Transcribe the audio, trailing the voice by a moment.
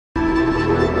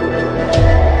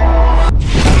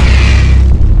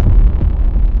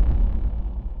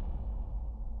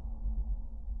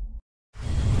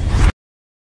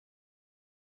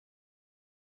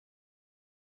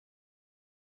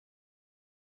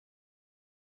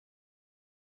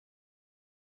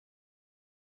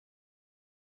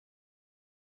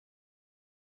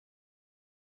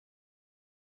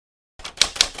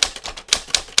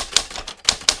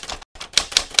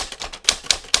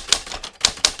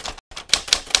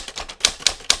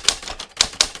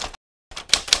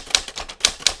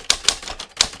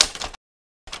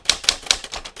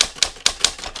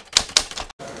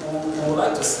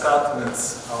to start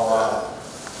with our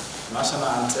national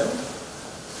anthem.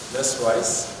 Let's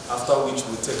rise, after which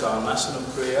we take our national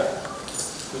prayer,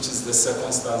 which is the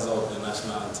second stanza of the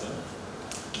national anthem.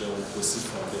 Then we'll proceed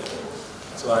from there.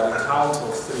 So at the count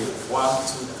of 3, 1,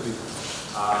 2, 3.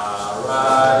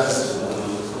 Arise,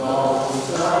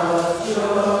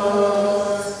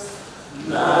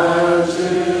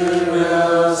 Nigeria's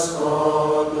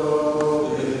called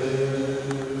away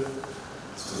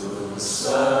to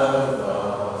serve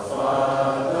our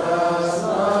Father's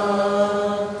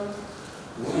land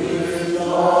with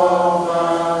love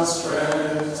and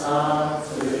strength and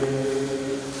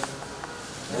faith.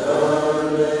 The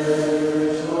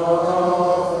labor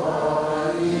of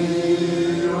our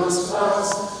heroes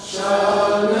past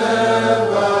shall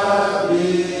never be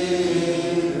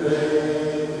in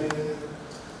vain.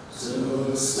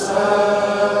 To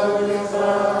serve with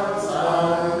heart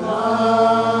and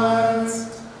mind,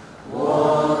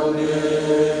 one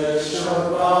nation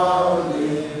bound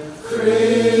in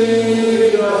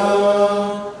freedom,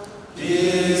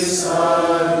 peace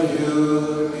and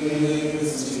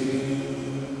unity.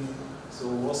 So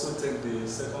we'll also take the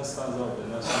second stanza of the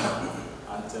national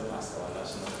anthem as our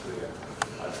national prayer.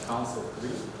 At the count of 3,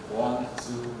 1,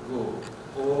 2, go.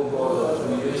 O God of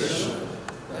creation,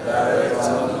 direct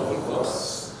our noble course,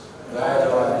 guide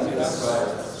our leaders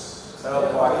right,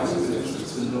 help our unity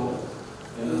to know,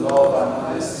 in love and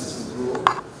honesty to grow,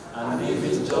 and live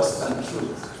in just and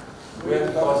truth, where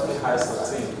godly heights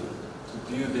attain, to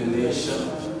build a nation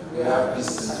where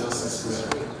peace and justice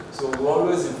reign. So we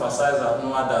always emphasize at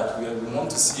NOAH that we want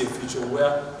to see a future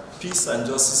where peace and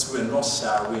justice will not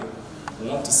shall reign. We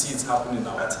want to see it happen in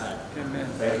our time. Amen.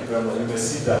 Thank you very much. You may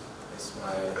see that. It's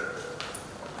my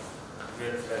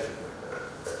great pleasure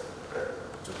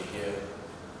to be here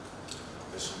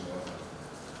this morning.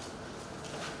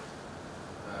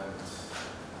 And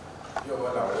you're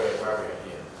well aware why we are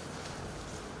here.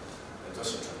 I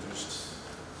just introduced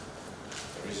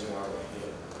the reason why we're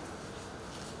here.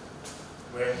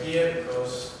 We're here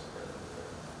because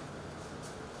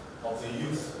of the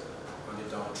youth and the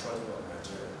downtrodden of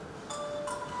Nigeria.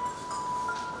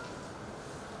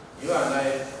 You and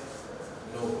I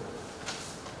know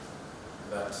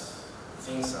that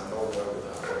things are not well with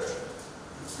our country.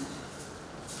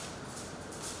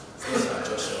 Things are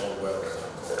just not well with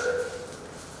our country.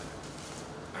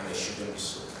 And it shouldn't be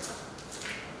so.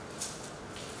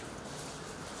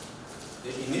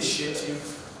 The initiative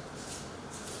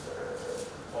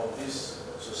of this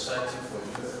Society for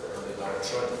Youth and the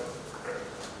Downtrodden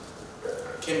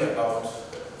came about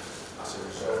as a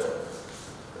result of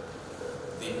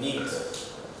the need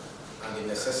and the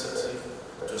necessity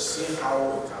to see how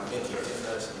we can make a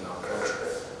difference in our country.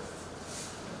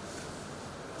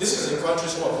 This is the country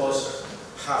some of us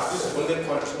have. This is the only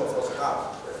country some of us have.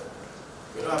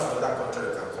 We don't have another country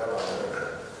we can call our own.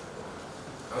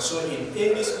 And so in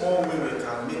any small way we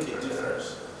can make a difference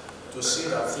to see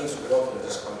that things work in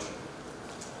this country.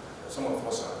 Some of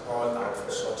us are all out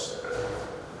for such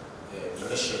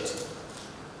initiative.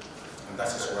 And that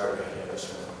is why we are here this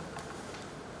morning.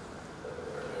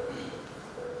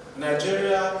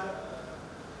 Nigeria,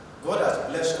 God has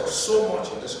blessed us so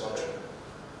much in this country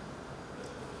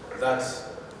that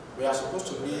we are supposed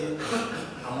to be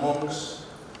amongst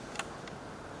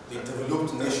the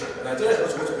developed nation. Nigeria is not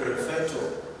supposed to be referred to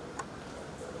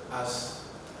as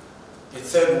a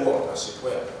third world, as it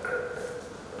were,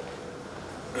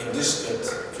 in this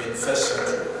 21st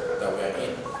century that we are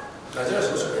in. Nigeria is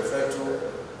supposed to be referred to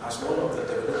as one of the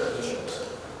developed nations,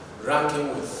 ranking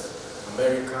with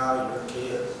America, UK,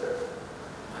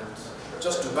 and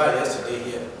just Dubai yesterday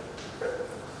here.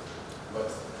 But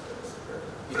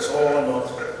it's all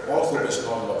hope is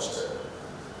not lost.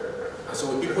 And so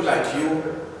with people like you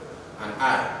and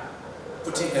I,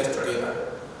 putting heads together,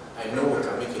 I know we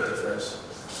can make a difference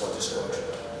for this country.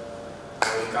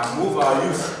 And we can move our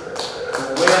youth to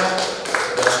where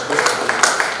they're supposed to be.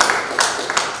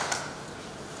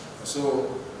 So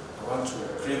I want to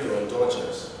crave your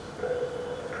indulgence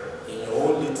in your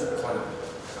own little corner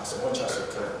as much as you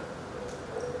can.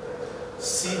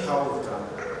 See how we can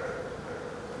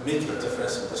make a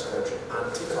difference in this country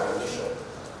and take our nation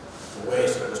to where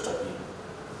it's supposed to be,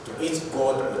 to its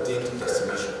God-ordained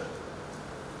destination.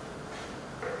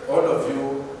 All of you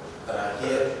that are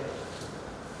here,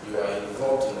 you are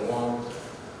involved in one,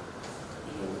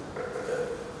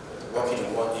 working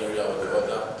in one area or the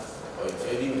other, or if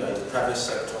you're in the private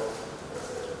sector,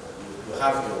 you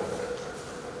have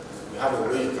a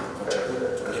way you can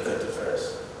contribute to make a difference.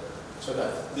 So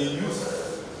that the youth,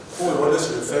 who we always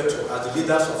refer to as the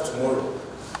leaders of tomorrow,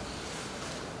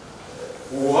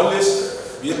 will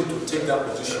always be able to take that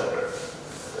position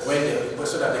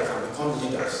so that they can become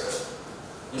leaders.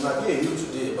 You might be a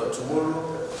youth today, but tomorrow,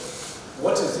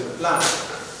 what is the plan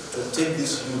to take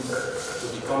this youth to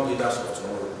become leaders of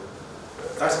tomorrow?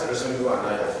 That's the reason you and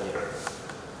I are here.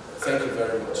 Thank you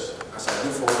very much. As I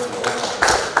look forward to your work.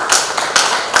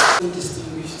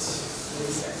 Distinguished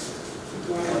ladies and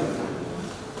gentlemen,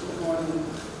 good morning,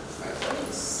 my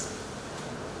colleagues.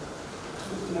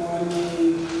 Good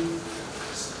morning,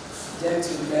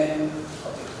 gentlemen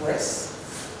of the press.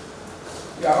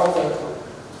 You are all welcome.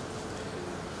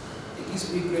 It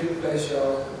gives me great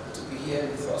pleasure to be here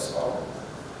with us all,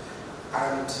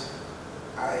 and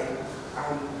I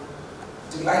am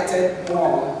delighted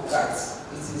more that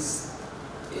it is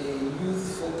a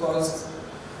youth-focused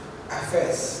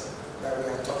affairs that we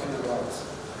are talking about.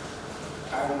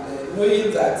 And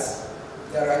knowing that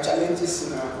there are challenges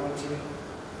in our country,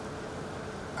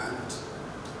 and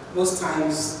most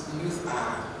times the youth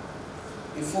are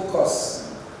in focus,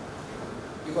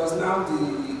 because now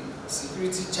the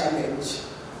security challenge,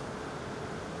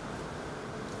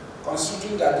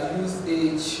 considering that the youth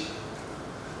age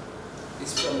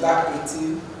is from that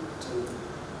 18 to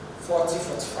 40,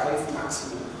 45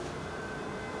 maximum.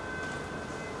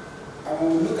 And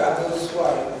when we look at those who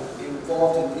are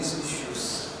involved in these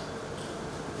issues,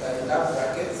 they are in that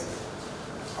bracket.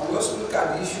 And we also look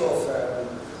at the issue of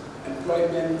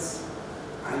employment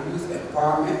and youth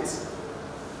empowerment.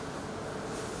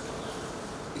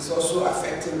 It's also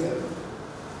affecting them.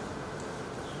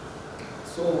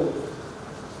 So,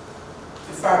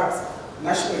 in fact,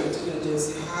 National Youth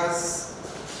Agency has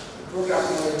a program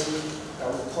already that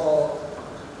we call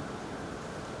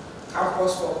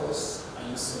Campus Focus And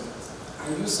you Summit.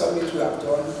 and Youth Summit we have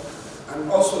done.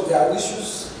 And also there are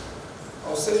issues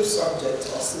of same subject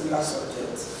or similar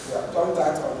subject. We have done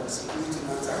that on security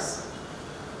matters.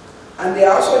 And they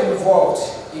are also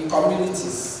involved in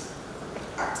communities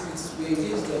activities. We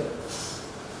engage them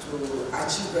to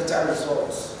achieve better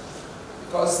results,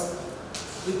 because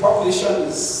the population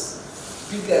is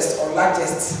biggest or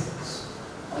largest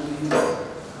on the youth.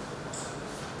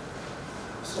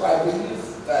 So I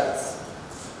believe that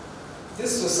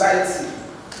this society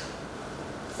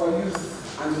for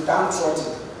youth and the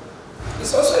downtrodden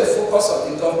is also a focus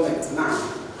of the government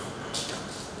now.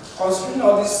 Considering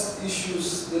all these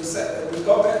issues, the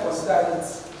government considers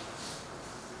it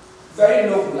very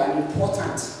noble and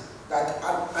important that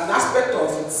an aspect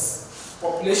of its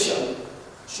population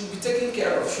should be taken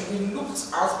care of, should be looked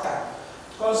after,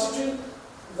 considering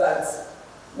that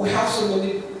we have so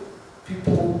many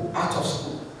people out of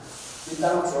school, the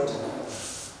downtrodden.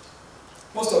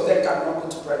 Most of them cannot go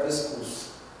to private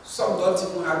schools. Some don't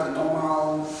even have the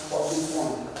normal public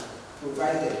one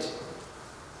provided.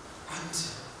 And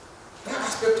that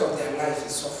aspect of their life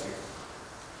is suffering.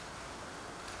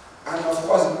 And of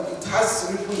course, it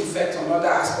has ripple effect on other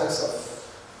aspects of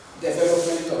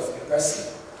development of a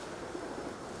person.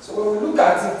 So when we look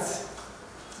at it,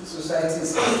 the society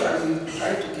is actually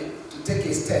trying to take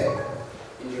a step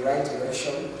in the right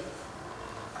direction.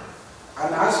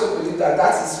 And I also believe that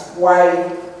that is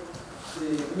why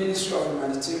the Ministry of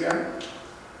Humanitarian,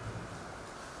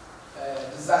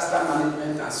 Disaster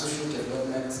Management and Social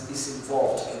Development is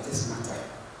involved in this matter.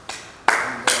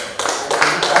 And I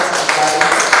believe that is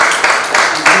why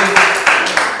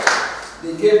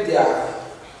they gave their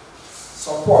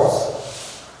support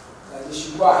that they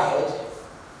should go ahead.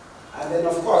 And then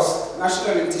of course,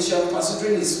 National Nutrition,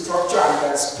 considering its structure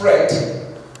and the spread,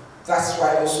 that's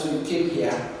why also you came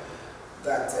here,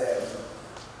 that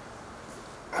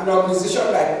an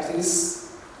organization like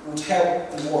this would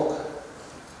help the work.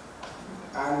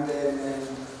 And then,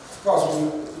 of course,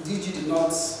 DG did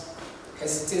not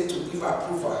hesitate to give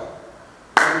approval.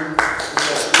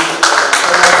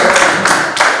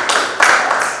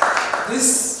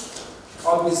 This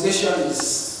organization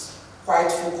is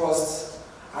quite focused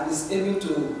and is aiming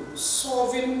to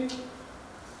solving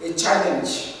a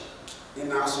challenge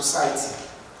in our society.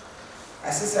 I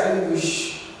sincerely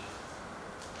wish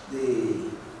the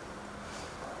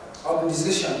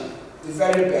organization the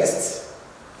very best,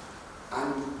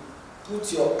 and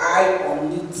put your eye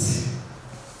on it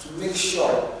to make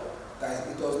sure that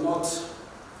it does not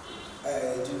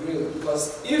derail.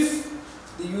 Because if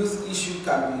the youth issue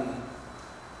can be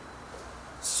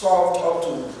solved up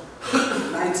to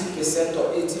 90%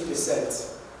 or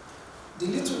 80%, the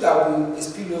little that will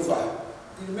spill over,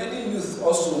 the remaining youth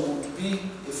also would be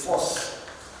a force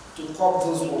to curb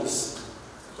those ones,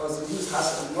 because the youth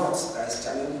has a lot that is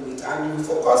challenging it. And we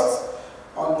focused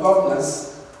on governance.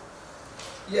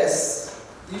 Yes,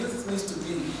 the youth needs to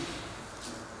be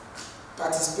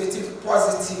participating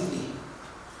positively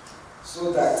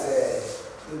so that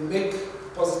they make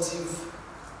positive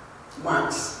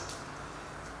marks.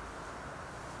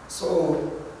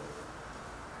 So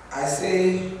I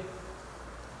say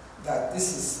that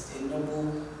this is a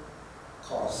noble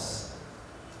cause.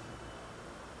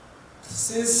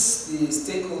 Since the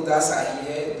stakeholders are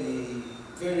here, the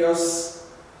various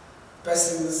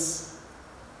persons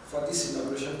for this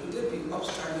inauguration, could they be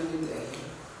upstanding in there?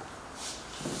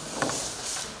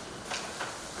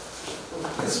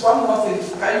 There's one more thing.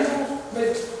 Can you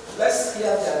make, let's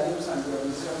hear their names and the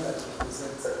organization that you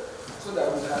present, so that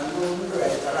we can know who we are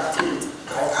interacting with.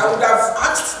 I would have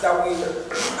asked that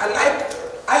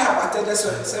I have attended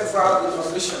several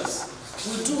inaugurations.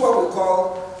 We do what we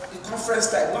call the conference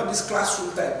type, not this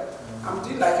classroom type. I'm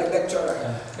doing like a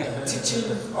lecturer,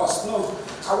 teaching us. No,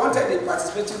 I wanted a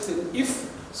participating thing.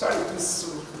 Sorry, please,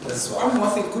 one more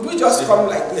thing. Could we just come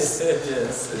like this?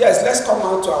 Yes. Yes, let's come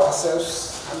out to ourselves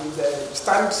and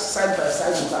stand side by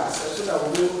side with ourselves so that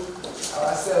we know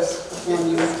ourselves.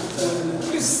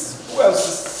 Please, who else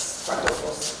is part of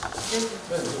us?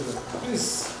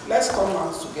 Please, let's come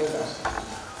out together,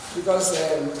 because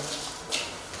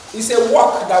it's a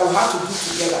work that we have to do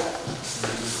together.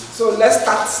 So let's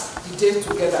start the day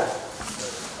together.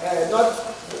 Not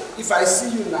if I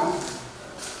see you now,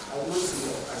 I will not see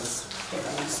your eyes. I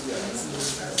will see your eyes.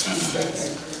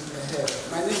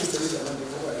 My name is Teresa.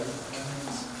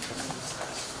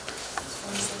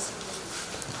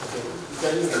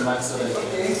 Can you use the mic so that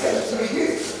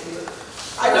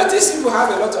I notice you have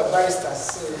a lot of barristers.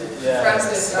 So yeah.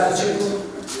 Francis,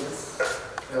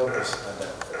 Elvis Ada.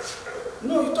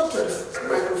 no, you talk to the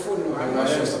microphone. No, I'm My not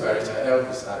name sure. is Barrister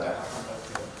Elvis Ada.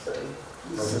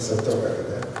 Professor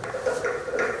Tobacco.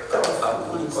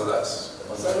 I'm Nicholas.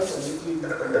 Sorry for making you.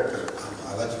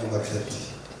 I like to accept.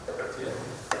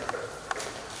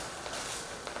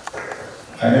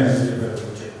 My name is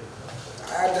David.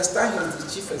 I understand he's the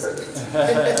chief executive.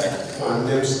 My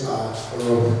names are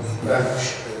Rob Black.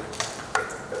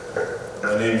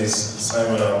 My name is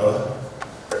Simon Abba.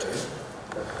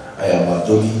 I am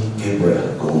Adoli Gabriel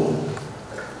Go.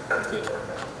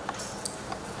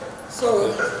 So,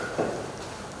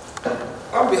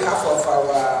 on behalf of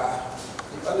our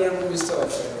Honorable Minister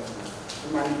of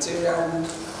Humanitarian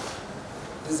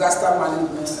Disaster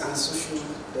Management and Social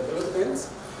Development,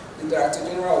 the Director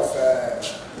General of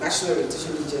National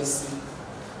Orientation Agency,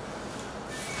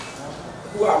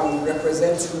 who I'm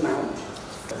representing now.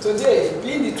 Today,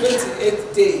 being the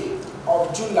 28th day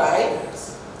of July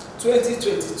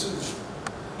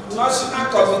 2022, National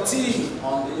Committee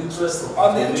on the interest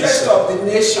of the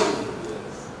nation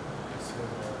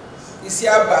is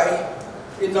hereby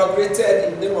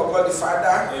inaugurated in the name of God the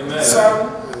Father, Amen. Son,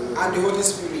 and the Holy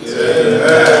Spirit.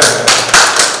 Amen.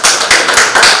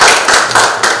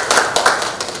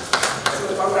 So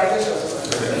congratulations.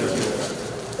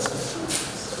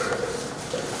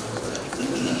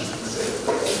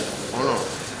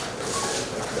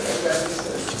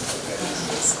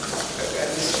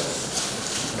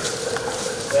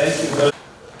 Thank you very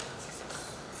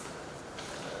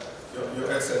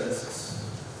Your Excellencies,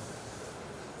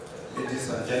 ladies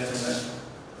and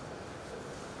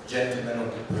gentlemen of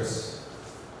the press,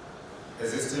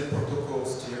 existing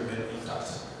protocols still remain intact.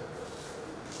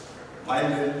 My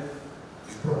name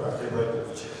is Brother Gabriel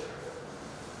Obuche.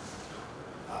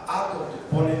 Out of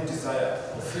the burning desire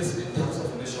to face the task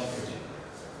of nation building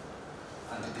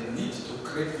and the need to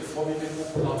create a formidable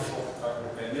platform that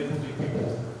will enable the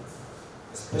people,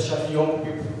 especially young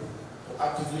people, to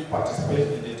actively participate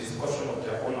in the discussion of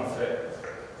their own affairs,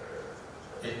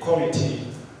 a committee,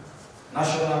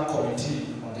 National Committee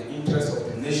on the Interest of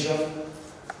the Nation,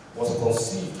 was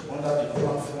conceived under the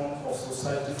platform of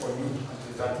Society for Youth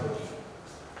and Downtrodden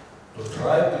to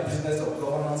drive the business of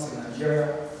governance in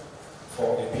Nigeria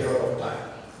for a period of time.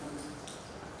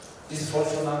 This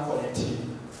functional committee,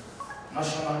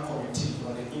 National Committee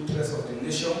on the Interest of the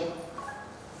Nation,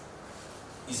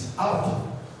 is out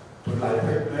to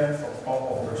liberate men from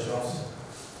all operations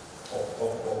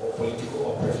or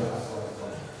political oppression across the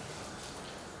country.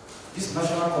 This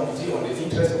National Committee on the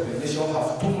Interest of the Nation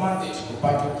has two mandates to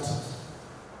battle with.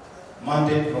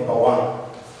 Mandate number one,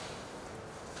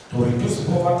 to reduce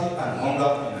poverty and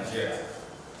hunger in Nigeria.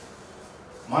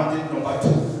 Mandate number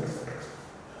two,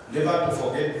 never to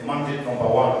forget mandate number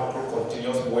one, through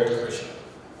continuous wealth creation.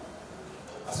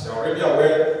 As you are already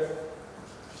aware,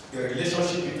 the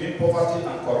relationship between poverty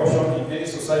and corruption in any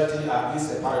society are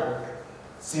inseparable,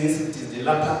 since it is the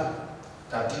latter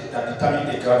that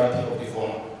determines the gravity of the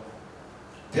former.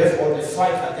 Therefore, the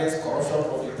fight against corruption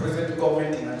of the present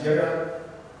government in Nigeria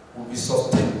will be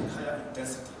sustained with higher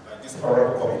intensity by this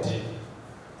honorable committee.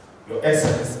 Your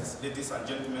Excellencies, ladies and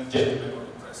gentlemen of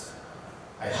the press,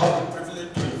 I have the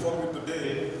privilege to inform you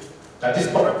today that this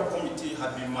Honorable Committee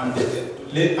had been mandated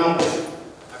to lay ambush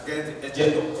against the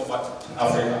agenda of poverty in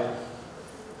Africa.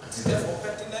 It is therefore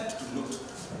pertinent to note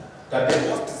that the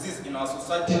worst disease in our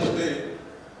society today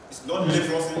is not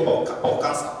leprosy or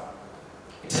cancer.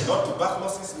 It is not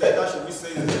tuberculosis, neither should we say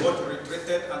is what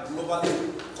reiterated and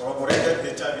globally corroborated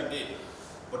HIV/AIDS,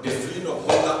 but the feeling of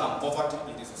hunger and poverty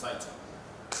in the society.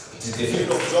 It is the feeling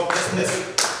of joblessness,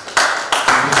 it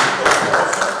is the feeling of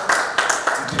corruption,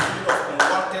 it is the feeling of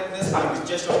unwantedness and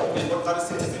rejection of the ordinary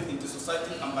citizen in the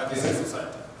society and by the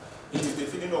society. It is the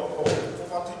feeling of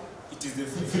poverty, it is the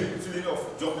feeling of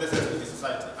joblessness in the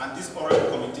society. And this Honorable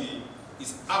Committee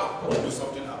is out to do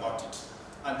something about it.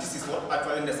 And this is what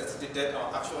actually necessitated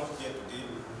our action here today,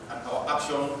 and our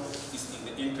action is in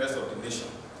the interest of the nation.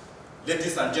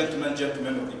 Ladies and gentlemen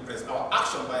of the press, our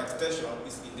action by extension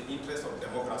is in the interest of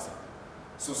democracy.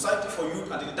 Society for Youth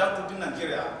and the Downtrodden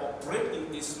Nigeria operate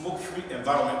in a smoke-free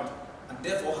environment and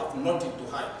therefore have nothing to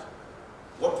hide.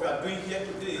 What we are doing here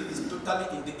today is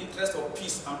totally in the interest of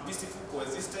peace and peaceful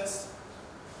coexistence.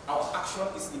 Our action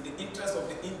is in the interest of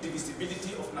the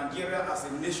indivisibility of Nigeria as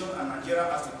a nation and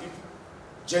Nigeria as a people.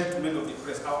 Gentlemen of the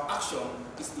press, our action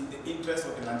is in the interest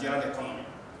of the Nigerian economy.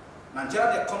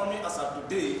 Nigerian economy as of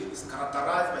today is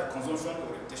characterized by consumption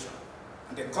orientation.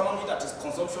 And the economy that is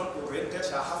consumption oriented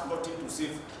shall have nothing to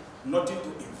save, nothing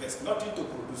to invest, nothing to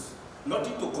produce,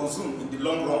 nothing to consume in the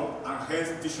long run, and hence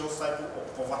vicious cycle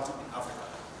of poverty in Africa.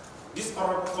 This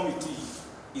Honorable Committee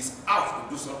is out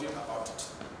to do something about it.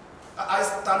 I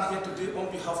stand here today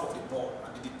on behalf of the board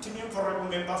and the teeming honorable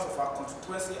members of our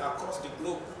constituency across the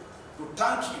globe to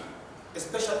thank you,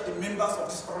 especially the members of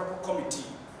this Honorable Committee,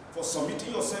 for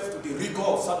submitting yourself to the rigor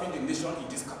of serving the nation in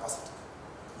this capacity.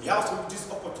 We also use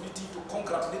this opportunity to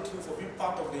congratulate you for being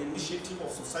part of the initiative of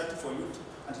Society for Youth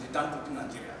and the Downtrodden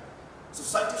Nigeria.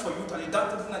 Society for Youth and the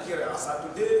Downtrodden Nigeria, as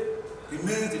of today,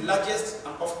 remains the largest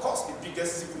and, of course, the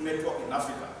biggest civil network in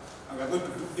Africa. And we are going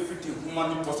to do everything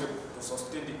humanly possible to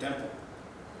sustain the temple.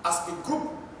 As a group,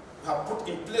 we have put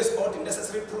in place all the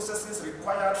necessary processes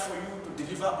required for you to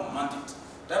deliver on mandate.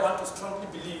 I want to strongly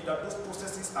believe that those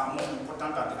processes are more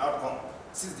important than the outcome,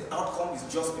 since the outcome is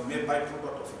just a mere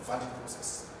byproduct of a valid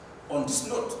process. On this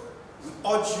note, we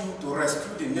urge you to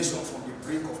rescue the nation from the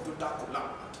brink of total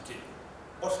collapse and decay.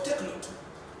 But take note,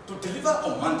 to deliver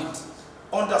on mandate,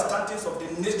 understandings of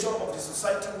the nature of the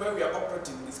society where we are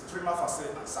operating is prima facie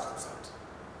and sacrosanct.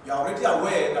 You are already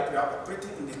aware that we are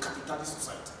operating in a capitalist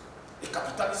society. A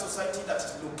capitalist society that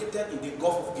is located in the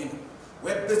Gulf of Guinea,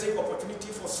 where basic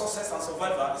opportunity for success and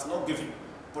survival is not given,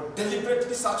 but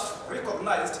deliberately searched,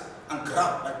 recognized, and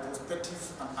grabbed by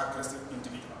prospective and aggressive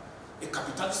individuals. A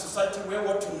capitalist society where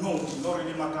what you know does not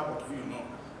really matter but who you know.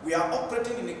 We are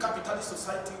operating in a capitalist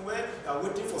society where you are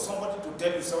waiting for somebody to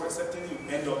tell you sorry, certainly you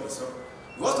end up with sorry.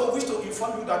 We also wish to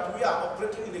inform you that we are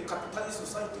operating in a capitalist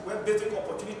society where basic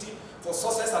opportunity for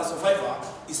success and survival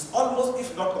is almost,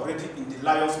 if not already, in the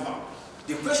lion's mouth.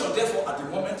 The question, therefore, at the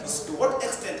moment is to what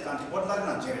extent can the ordinary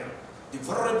Nigerian, the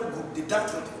vulnerable group, the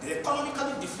downtrodden, the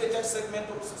economically deflated segment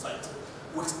of society,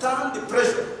 withstand the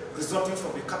pressure resulting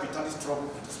from the capitalist struggle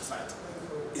in the society?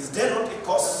 Is there not a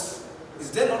cause? Is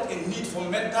there not a need for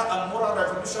mental and moral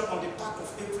revolution on the part of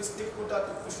every stakeholder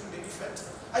to cushion the effect?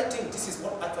 I think this is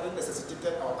what actually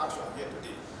necessitated our action here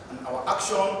today. And our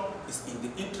action is in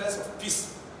the interest of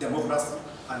peace, democracy,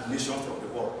 and nations of the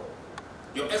world.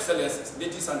 Your Excellencies,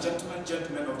 ladies and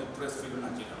gentlemen of the press, fellow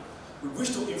Nigerians, we wish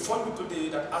to inform you today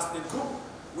that as a group,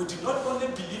 we do not only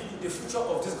believe in the future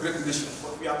of this great nation,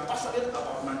 but we are passionate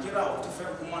about Nigeria of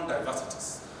different human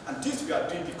diversities. And this we are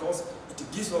doing because it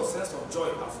gives us a sense of joy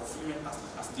and fulfillment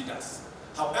as leaders.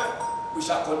 However, we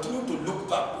shall continue to look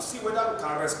back to see whether we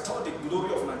can restore the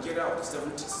glory of Nigeria of the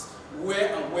 70s,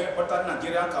 where other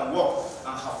Nigerians can work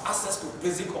and have access to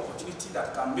basic opportunity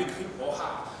that can make him or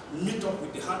her meet up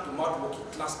with the hand-to-mouth working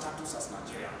class status as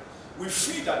Nigerian. We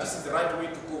feel that this is the right way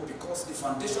to go because the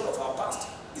foundation of our past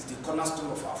is the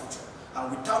cornerstone of our future.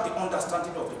 And without the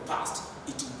understanding of the past,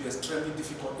 it will be extremely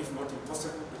difficult, if not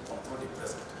impossible, to control the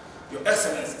present. Your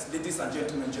Excellencies, ladies and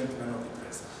gentlemen of the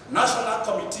press, National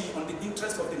Committee on the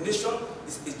Interest of the Nation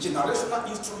is a generational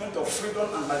instrument of freedom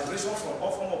and liberation from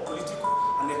all forms of political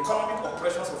and economic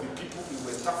oppressions of the people in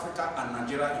West Africa and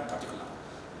Nigeria in particular.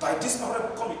 By this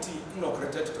Honorable Committee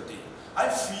inaugurated today, I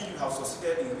feel you have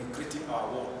succeeded in recreating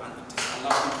our world and it is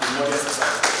allowing a modern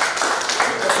society.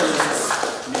 Your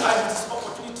Excellencies, may I use this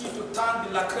opportunity to thank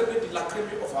the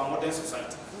lacreme of our modern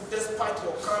society, who despite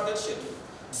your crowded schedule,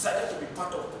 decided to be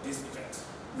part of today's event.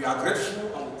 We are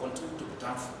grateful and will continue to be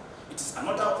thankful. It is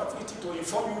another opportunity to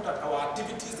inform you that our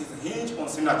activities is hinged on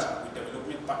synergy with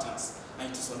development partners. And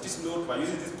it is on this note we are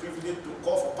using this privilege to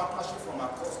call for partnership from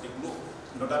across the globe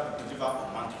in order to deliver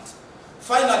our mandate.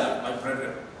 Finally, my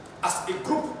brethren, as a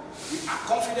group, we are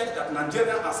confident that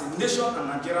Nigeria as a nation and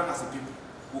Nigeria as a people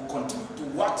will continue to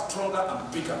work stronger and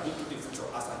bigger into the future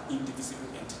as an indivisible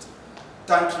entity.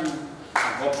 Thank you,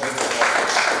 and God bless you all.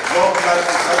 Long life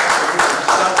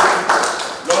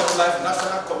long life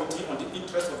National Committee on the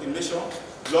Interest of the Nation,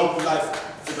 long life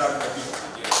Federal Republic of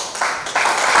Nigeria.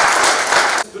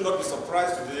 Do not be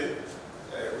surprised today.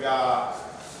 We are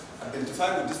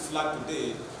identifying with this flag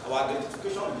today. Our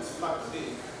identification with this flag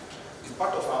today is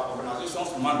part of our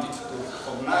organization's mandate to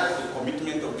recognize the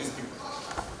commitment of these people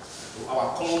to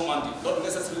our common mandate, not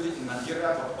necessarily in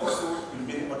Nigeria, but also in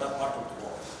many other parts of the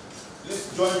world. Please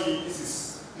join me.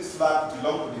 This flag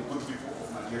belongs to the good people of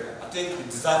Nigeria. I think it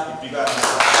deserves a bigger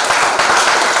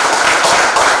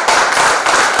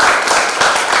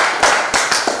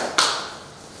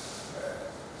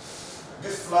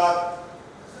this flag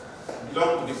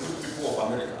belongs to the good people of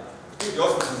America. I think they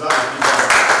also deserve a bigger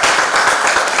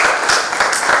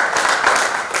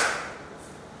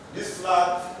This flag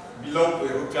belongs to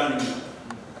the European Union.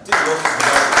 I think they also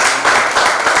deserve a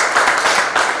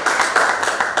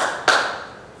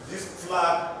This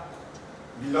flag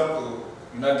belongs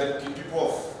to people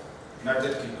of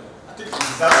United Kingdom. I think it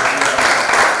deserves a bigger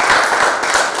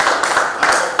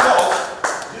And of course,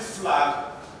 this flag,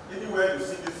 anywhere you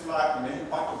see this flag in any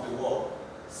part of the world,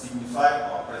 signifies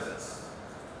our presence.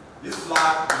 This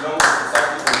flag belongs to the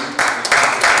society community of the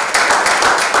country.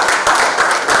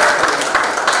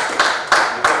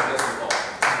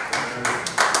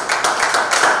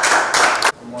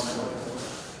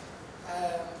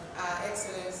 Our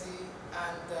Excellency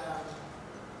and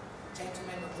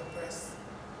gentlemen of the press,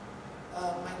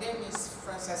 my name is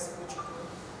Frances Ibuchukwu,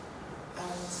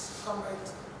 and Comrade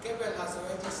Gabriel has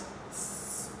already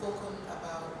spoken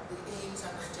about the aims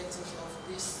and objectives of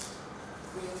this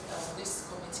this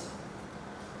committee.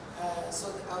 So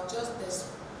there's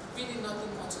really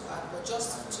nothing more to add, but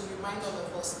just to remind all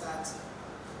of us that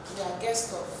we are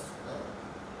guests of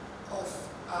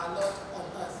our Lord on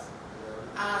earth.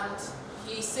 And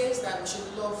he says that we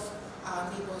should love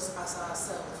our neighbors as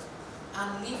ourselves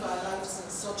and live our lives in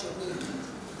such a way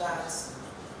that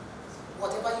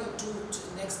whatever you do to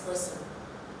the next person,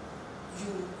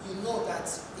 you know that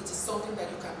it is something that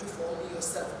you can do for only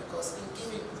yourself, because in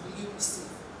giving you receive.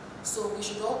 So we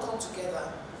should all come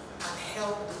together and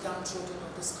help the downtrodden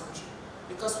of this country,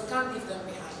 because we can't leave them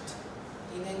behind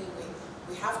in any way.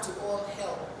 We have to all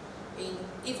help.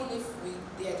 Even if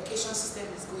the education system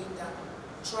is going down,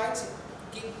 try to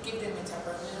give them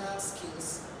entrepreneurial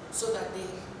skills so that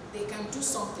they can do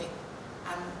something.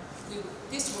 And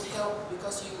this will help,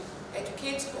 because you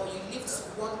educate or you lift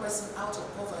one person out of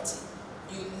poverty,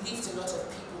 you lift a lot of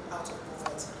people out of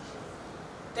poverty.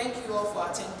 Thank you all for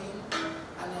attending,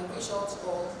 and I wish us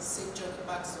all safe journey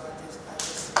back to our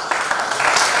destination.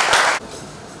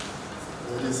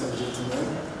 Ladies and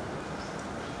gentlemen,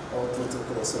 all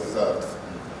protocols observed.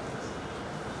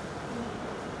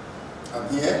 I'm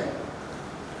here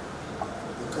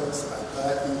because I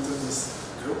buy into this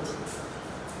group.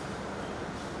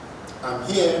 I'm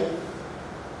here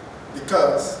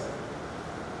because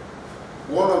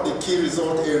one of the key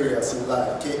result areas in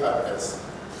life, KRS,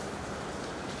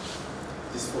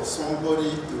 is for somebody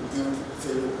to build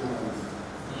fellow human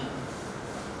being.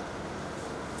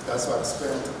 That's why I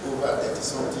spent over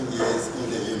 30-something years in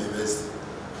the university,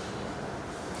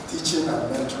 teaching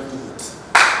and mentoring youth.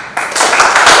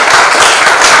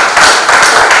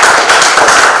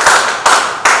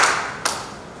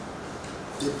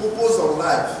 The purpose of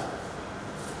life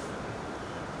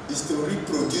is to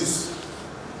reproduce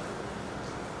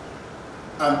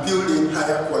and build in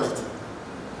higher quality.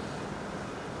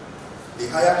 The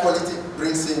higher quality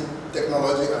brings in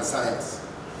technology and science,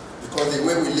 because the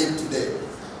way we live today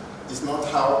is not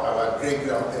how our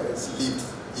great-grandparents lived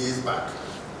years back.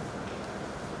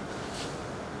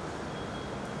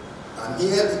 I'm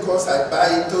here because I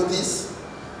buy into this,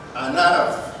 and I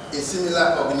have a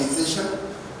similar organization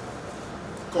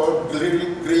called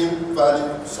Green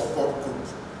Value Support Group.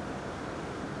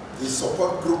 The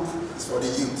support group is for the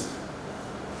youth.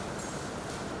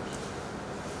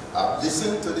 I've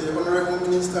listened to the Honorable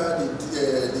Minister,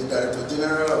 the Director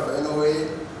General of NOA,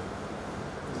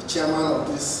 the Chairman of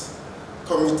this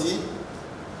committee.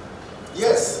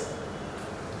 Yes,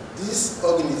 this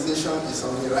organization is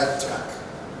on the right track.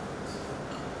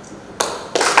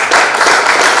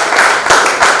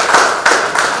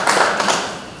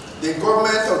 The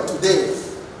government of today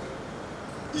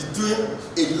is doing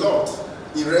a lot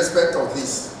in respect of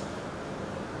this.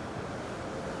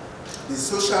 The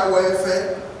social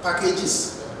welfare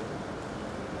packages,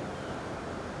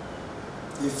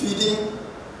 the feeding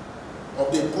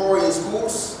of the poor in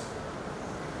schools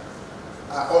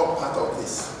are all part of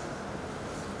this.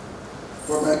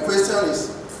 But my question is,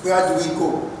 where do we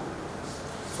go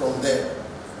from there?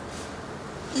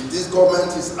 If this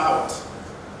government is out,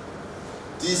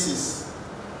 this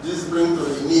brings to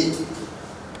a need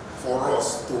for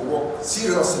us to work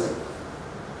seriously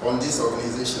on this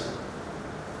organization.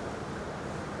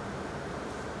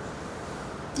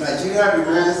 Nigeria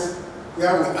remains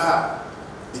where we are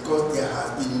because there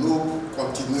has been no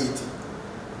continuity.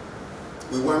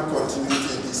 We want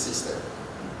continuity in this system.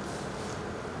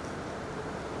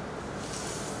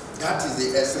 That is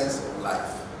the essence of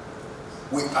life.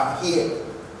 We are here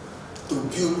to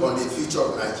build on the future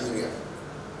of Nigeria.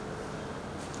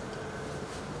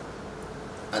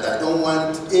 And I don't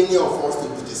want any of us to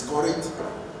be discouraged.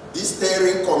 This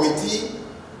steering committee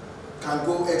can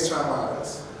go extra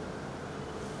miles.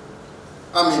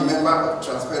 I'm a member of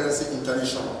Transparency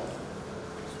International.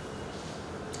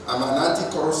 I'm an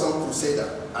anti-corruption crusader,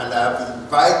 and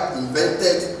I have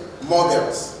invented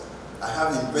models. I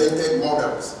have invented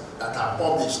models that are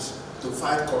published to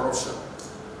fight corruption.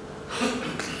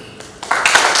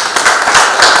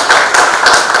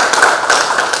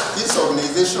 This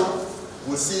organization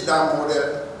will see that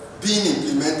model being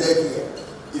implemented here.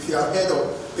 If you have heard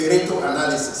of Pareto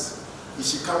analysis,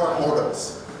 Ishikawa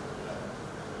models,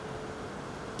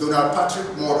 Donald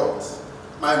Patrick models,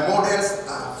 my models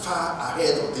are far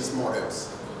ahead of these models.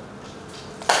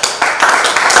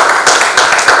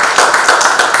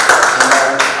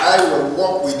 And I will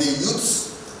work with the youths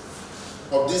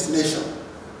of this nation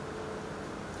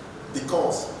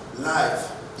because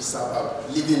life is about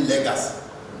living legacy.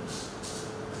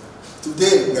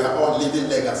 Today, we are all living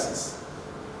legacies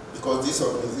because this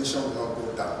organization will not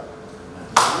go down.